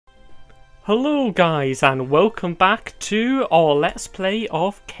Hello guys and welcome back to our Let's Play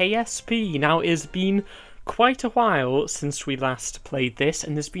of KSP. Now it has been quite a while since we last played this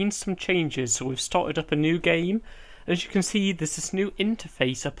and there's been some changes, so we've started up a new game. As you can see, there's this new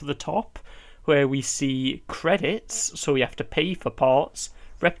interface up at the top where we see credits, so we have to pay for parts.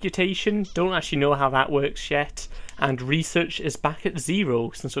 Reputation, don't actually know how that works yet, and research is back at 0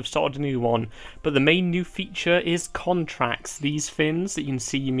 since we've started a new one. But the main new feature is contracts. These fins that you can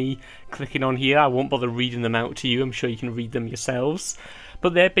see me clicking on here, I won't bother reading them out to you, I'm sure you can read them yourselves.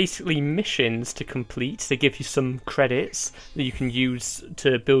 But they're basically missions to complete. They give you some credits that you can use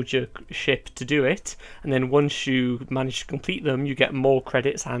to build your ship to do it, and then once you manage to complete them you get more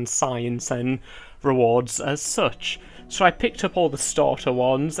credits and science and rewards as such. So I picked up all the starter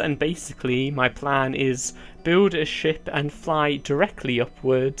ones, and basically my plan is build a ship and fly directly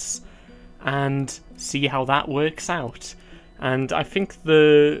upwards and see how that works out. And I think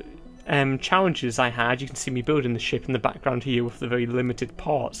the challenges I had, you can see me building the ship in the background here with the very limited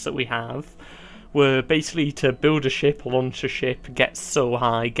parts that we have, were basically to build a ship, launch a ship, get so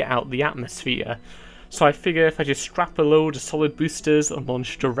high, get out the atmosphere. So I figure if I just strap a load of solid boosters and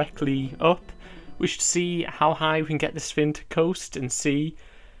launch directly up, we should see how high we can get this fin to coast and see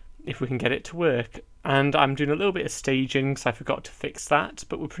if we can get it to work. And I'm doing a little bit of staging because I forgot to fix that,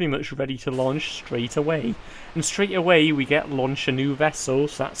 but we're pretty much ready to launch straight away. And straight away we get launch a new vessel,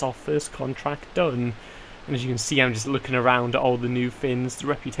 so that's our first contract done. And as you can see, I'm just looking around at all the new fins. The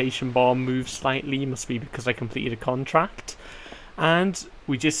reputation bar moved slightly, must be because I completed a contract. And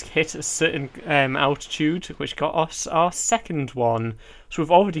we just hit a certain altitude, which got us our second one. So we've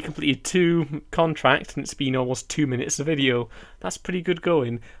already completed 2 contracts and it's been almost 2 minutes of video. That's pretty good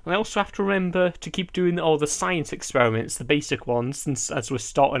going. And I also have to remember to keep doing all the science experiments, the basic ones, since as we're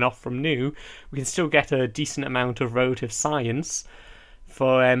starting off from new, we can still get a decent amount of relative science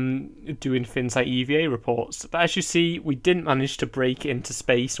for doing things like EVA reports. But as you see, we didn't manage to break into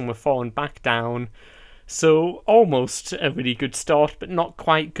space and we're falling back down. So almost a really good start, but not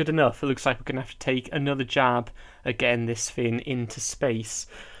quite good enough. It looks like we're going to have to take another jab at getting this fin into space.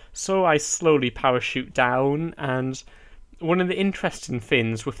 So I slowly parachute down, and one of the interesting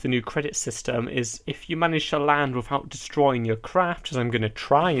things with the new credit system is if you manage to land without destroying your craft, as I'm going to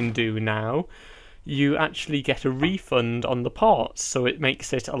try and do now, you actually get a refund on the parts, so it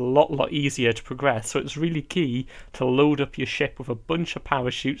makes it a lot easier to progress. So it's really key to load up your ship with a bunch of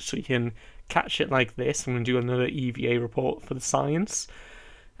parachutes so you can catch it like this. I'm going to do another EVA report for the science,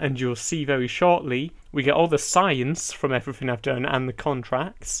 and you'll see very shortly we get all the science from everything I've done and the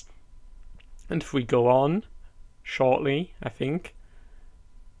contracts. And if we go on shortly, I think,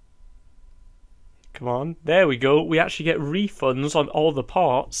 come on, there we go, we actually get refunds on all the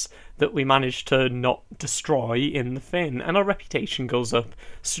parts that we managed to not destroy in the fin, and our reputation goes up.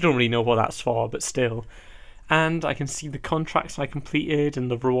 So I don't really know what that's for, but still. And I can see the contracts I completed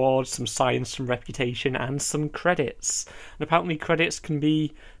and the rewards, some science, some reputation, and some credits. And apparently credits can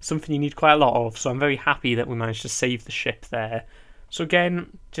be something you need quite a lot of, so I'm very happy that we managed to save the ship there. So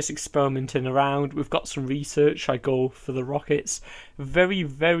again, just experimenting around. We've got some research. I go for the rockets.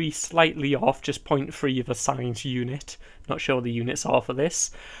 Very slightly off, just 0.3 of a science unit. Not sure what the units are for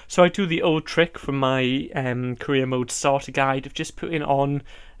this. So I do the old trick from my career mode starter guide of just putting on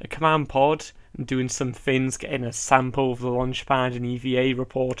a command pod and doing some things, getting a sample of the launch pad, an EVA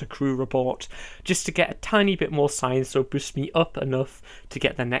report, a crew report, just to get a tiny bit more science, so boost me up enough to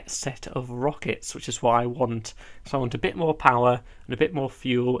get the next set of rockets, which is what I want. So I want a bit more power and a bit more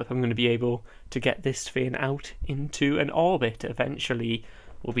fuel if I'm going to be able to get this thing out into an orbit eventually,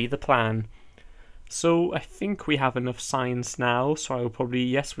 will be the plan. So I think we have enough science now, so I will probably,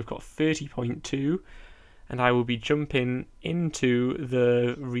 yes, we've got 30.2, and I will be jumping into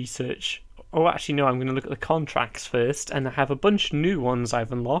the research. Oh, actually no, I'm going to look at the contracts first, and I have a bunch of new ones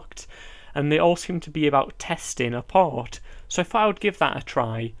I've unlocked, and they all seem to be about testing a part. So I thought I would give that a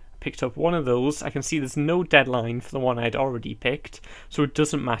try. Picked up one of those. I can see there's no deadline for the one I'd already picked, so it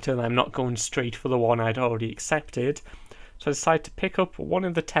doesn't matter that I'm not going straight for the one I'd already accepted. So I decided to pick up one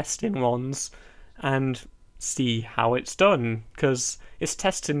of the testing ones and see how it's done, because it's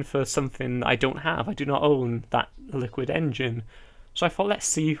testing for something that I don't have. I do not own that liquid engine. So I thought, let's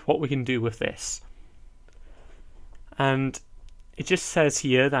see what we can do with this. And it just says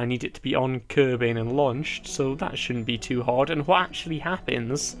here that I need it to be on Kerbal and launched, so that shouldn't be too hard. And what actually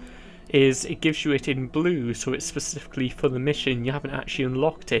happens is it gives you it in blue, so it's specifically for the mission. You haven't actually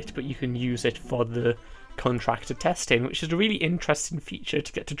unlocked it, but you can use it for the contractor testing, which is a really interesting feature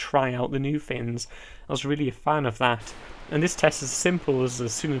to get to try out the new fins. I was really a fan of that. And this test is as simple as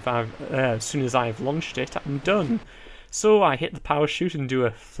soon as I've launched it, I'm done. So I hit the parachute and do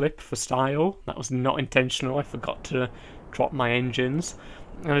a flip for style. That was not intentional, I forgot to drop my engines.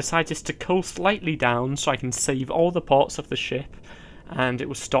 And I decided just to coast slightly down so I can save all the parts of the ship, and it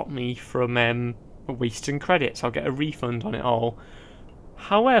will stop me from wasting credits. I'll get a refund on it all.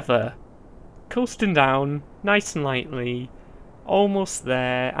 However, coasting down nice and lightly, almost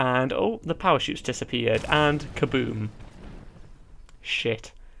there, and oh, the parachute's disappeared, and kaboom.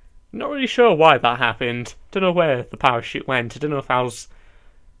 Shit. Not really sure why that happened. Don't know where the parachute went. I don't know if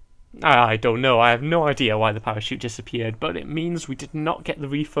I don't know. I have no idea why the parachute disappeared, but it means we did not get the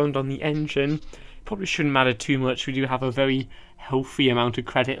refund on the engine. Probably shouldn't matter too much. We do have a very healthy amount of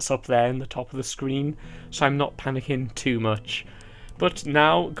credits up there in the top of the screen, so I'm not panicking too much. But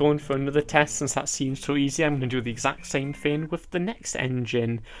now, going for another test, since that seems so easy, I'm going to do the exact same thing with the next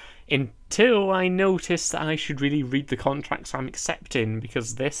engine, until I notice that I should really read the contracts I'm accepting,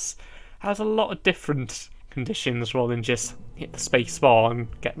 because this has a lot of different conditions rather than just hit the space bar and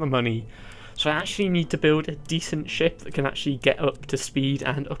get the money. So I actually need to build a decent ship that can actually get up to speed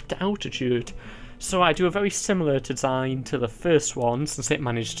and up to altitude. So I do a very similar design to the first one, since it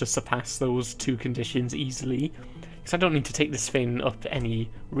managed to surpass those two conditions easily. Because I don't need to take this thing up to any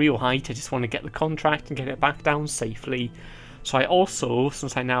real height, I just want to get the contract and get it back down safely. So I also,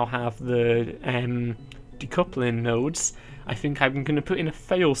 since I now have the decoupling nodes, I think I'm going to put in a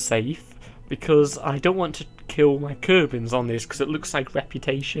failsafe, because I don't want to kill my Kerbins on this, because it looks like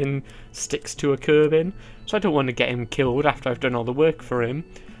reputation sticks to a Kerbin, so I don't want to get him killed after I've done all the work for him.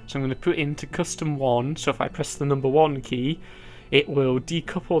 So I'm going to put into custom 1, so if I press the number 1 key, it will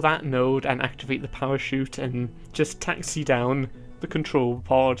decouple that node and activate the parachute and just taxi down the control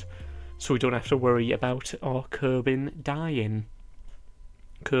pod, so we don't have to worry about our Kerbin dying.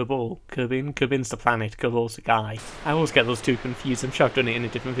 Kerbal, Kerbin's the planet, Kerbal's the guy. I always get those two confused, I'm sure I've done it in a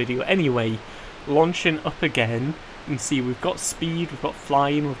different video. Anyway, launching up again, and see we've got speed, we've got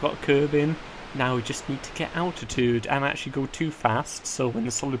flying, we've got Kerbin. Now we just need to get altitude and actually go too fast, so when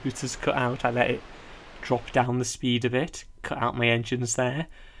the solid boost is cut out, I let it drop down the speed a bit, cut out my engines there,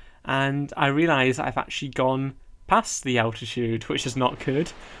 and I realise I've actually gone past the altitude, which is not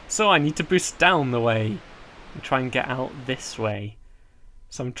good, so I need to boost down the way and try and get out this way.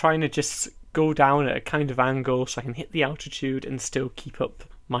 So I'm trying to just go down at a kind of angle so I can hit the altitude and still keep up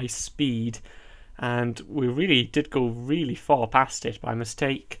my speed. And we really did go really far past it by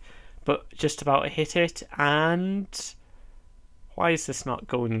mistake, but just about hit it. And why is this not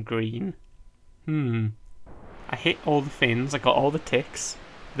going green? I hit all the fins, I got all the ticks,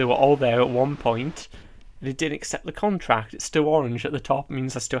 they were all there at one point, and it didn't accept the contract. It's still orange at the top,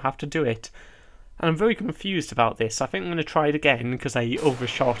 means I still have to do it. And I'm very confused about this. I think I'm going to try it again because I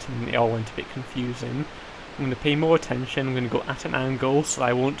overshot and it all went a bit confusing. I'm going to pay more attention. I'm going to go at an angle so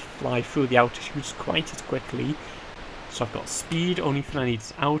I won't fly through the altitudes quite as quickly. So I've got speed, only thing I need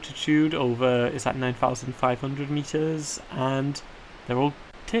is altitude over, is that 9,500 meters? And they're all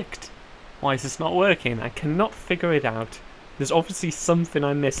ticked. Why is this not working? I cannot figure it out. There's obviously something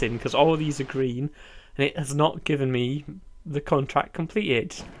I'm missing because all of these are green and it has not given me the contract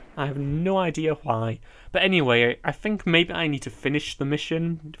completed. I have no idea why. But anyway, I think maybe I need to finish the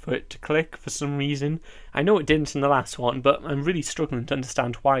mission for it to click for some reason. I know it didn't in the last one, but I'm really struggling to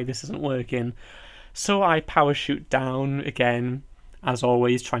understand why this isn't working. So I parachute down again, as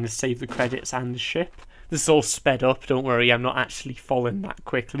always, trying to save the credits and the ship. This is all sped up, don't worry, I'm not actually falling that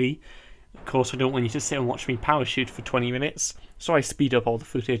quickly. Of course, I don't want you to sit and watch me parachute for 20 minutes, so I speed up all the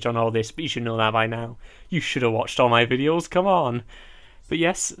footage on all this, but you should know that by now. You should have watched all my videos, come on! But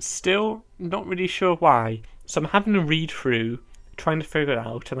yes, still not really sure why. So I'm having a read through, trying to figure it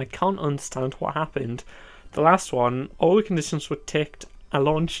out, and I can't understand what happened. The last one, all the conditions were ticked, I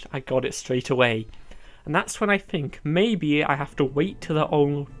launched, I got it straight away. And that's when I think maybe I have to wait till they're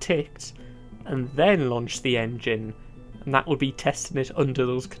all ticked and then launch the engine. And that would be testing it under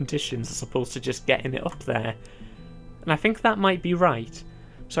those conditions as opposed to just getting it up there. And I think that might be right.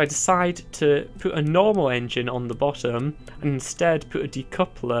 So I decide to put a normal engine on the bottom and instead put a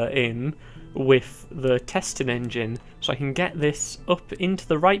decoupler in with the testing engine so I can get this up into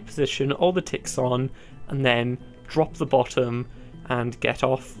the right position, all the ticks on, and then drop the bottom and get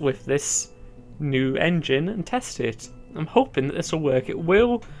off with this new engine and test it. I'm hoping that this will work. It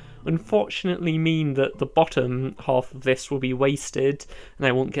will unfortunately mean that the bottom half of this will be wasted and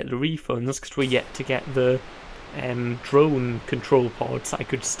I won't get the refunds because we're yet to get the drone control pods I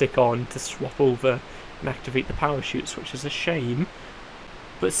could stick on to swap over and activate the parachutes, which is a shame.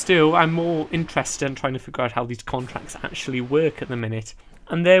 But still, I'm more interested in trying to figure out how these contracts actually work at the minute.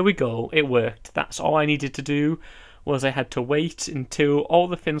 And there we go, it worked. That's all I needed to do, was I had to wait until all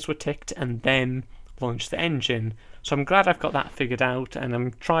the fins were ticked and then launch the engine. So I'm glad I've got that figured out, and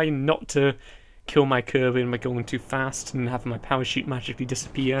I'm trying not to kill my Kerbal by going too fast and having my parachute magically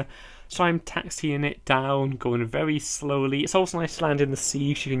disappear. So I'm taxiing it down, going very slowly. It's also nice to land in the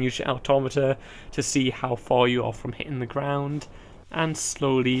sea, so you can use your altimeter to see how far you are from hitting the ground. And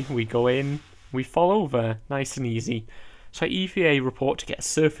slowly we go in, we fall over, nice and easy. So I EVA report to get a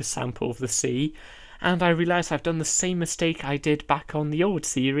surface sample of the sea, and I realise I've done the same mistake I did back on the old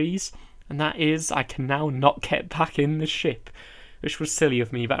series, and that is I can now not get back in the ship, which was silly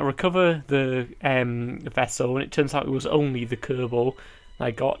of me. But I recover the vessel, and it turns out it was only the Kerbal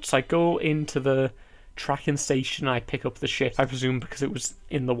I got. So I go into the tracking station, I pick up the ship. I presume because it was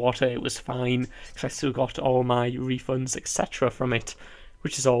in the water it was fine, because I still got all my refunds etc. from it,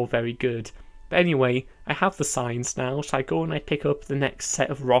 which is all very good. But anyway, I have the signs now, so I go and I pick up the next set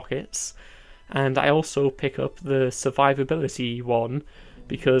of rockets, and I also pick up the survivability one,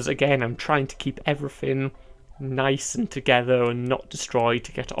 because again I'm trying to keep everything nice and together and not destroyed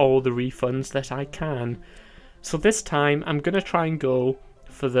to get all the refunds that I can. So this time I'm going to try and go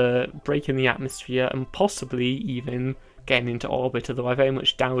for the break in the atmosphere and possibly even getting into orbit, although I very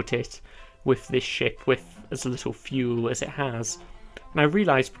much doubt it with this ship with as little fuel as it has. And I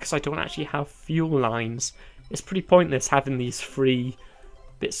realise because I don't actually have fuel lines, it's pretty pointless having these free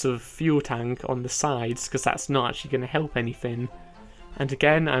bits of fuel tank on the sides, because that's not actually going to help anything. And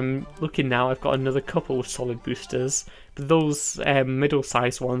again, I'm looking now, I've got another couple of solid boosters, but those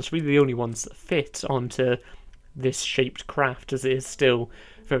middle-sized ones, really the only ones that fit onto this shaped craft, as it is still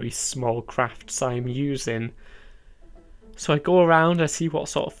very small crafts I'm using. So I go around, I see what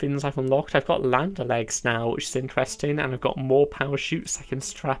sort of things I've unlocked. I've got lander legs now, which is interesting, and I've got more parachutes I can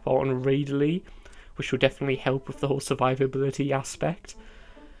strap on radially, which will definitely help with the whole survivability aspect.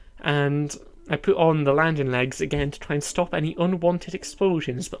 And I put on the landing legs again to try and stop any unwanted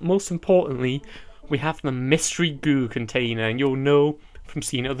explosions, but most importantly, we have the mystery goo container, and you'll know from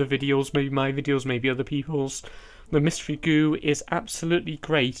seeing other videos, maybe my videos, maybe other people's, the mystery goo is absolutely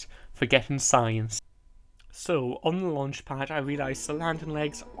great for getting science. So, on the launch pad, I realised the landing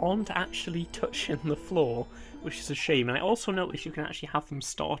legs aren't actually touching the floor, which is a shame. And I also noticed you can actually have them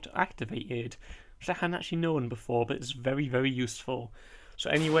start activated, which I hadn't actually known before, but it's very, very useful. So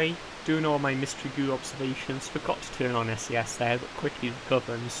anyway, doing all my mystery goo observations, forgot to turn on SES there, but quickly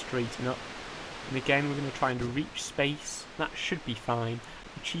recover and straighten up. And again, we're going to try and reach space. That should be fine.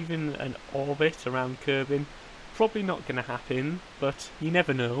 Achieving an orbit around Kerbal, probably not going to happen, but you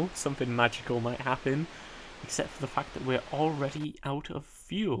never know, something magical might happen. Except for the fact that we're already out of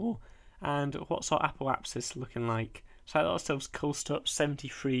fuel. And what's our apoapsis looking like? So I let ourselves coast up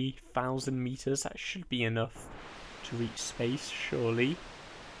 73,000 meters. That should be enough to reach space, surely.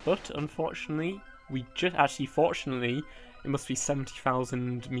 But unfortunately, fortunately, it must be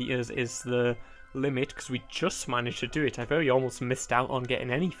 70,000 meters is the limit, because we just managed to do it. I very almost missed out on getting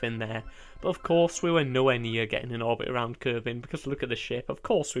anything there. But of course, we were nowhere near getting an orbit around Kerbal, because look at the ship. Of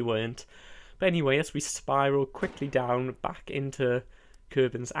course we weren't. But anyway, as we spiral quickly down back into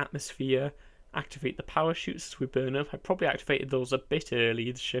Kerbal's atmosphere, activate the parachutes as we burn up. I probably activated those a bit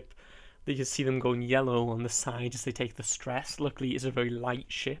early. The ship, you can see them going yellow on the side as they take the stress. Luckily, it's a very light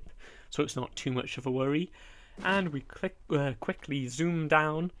ship, so it's not too much of a worry. And we quickly zoom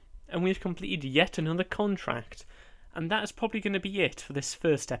down, and we've completed yet another contract. And that is probably going to be it for this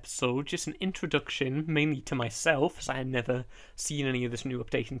first episode, just an introduction, mainly to myself, as I had never seen any of this new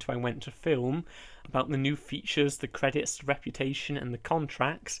update until I went to film, about the new features, the credits, the reputation, and the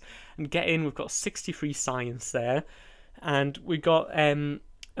contracts. And get in, we've got 63 science there, and we got a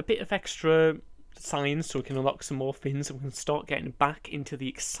bit of extra science so we can unlock some more things, and we can start getting back into the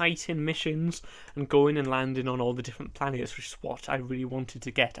exciting missions and going and landing on all the different planets, which is what I really wanted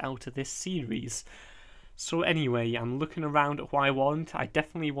to get out of this series. So anyway, I'm looking around at what I want. I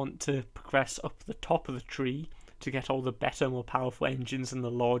definitely want to progress up the top of the tree to get all the better, more powerful engines and the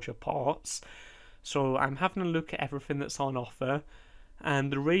larger parts. So I'm having a look at everything that's on offer,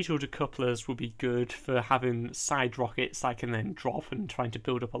 and the radial decouplers will be good for having side rockets I can then drop and trying to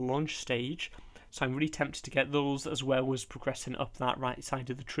build up a launch stage. So I'm really tempted to get those, as well as progressing up that right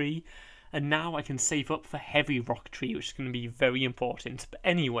side of the tree. And now I can save up for heavy rocketry, which is going to be very important. But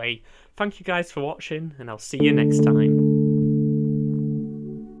anyway, thank you guys for watching, and I'll see you next time.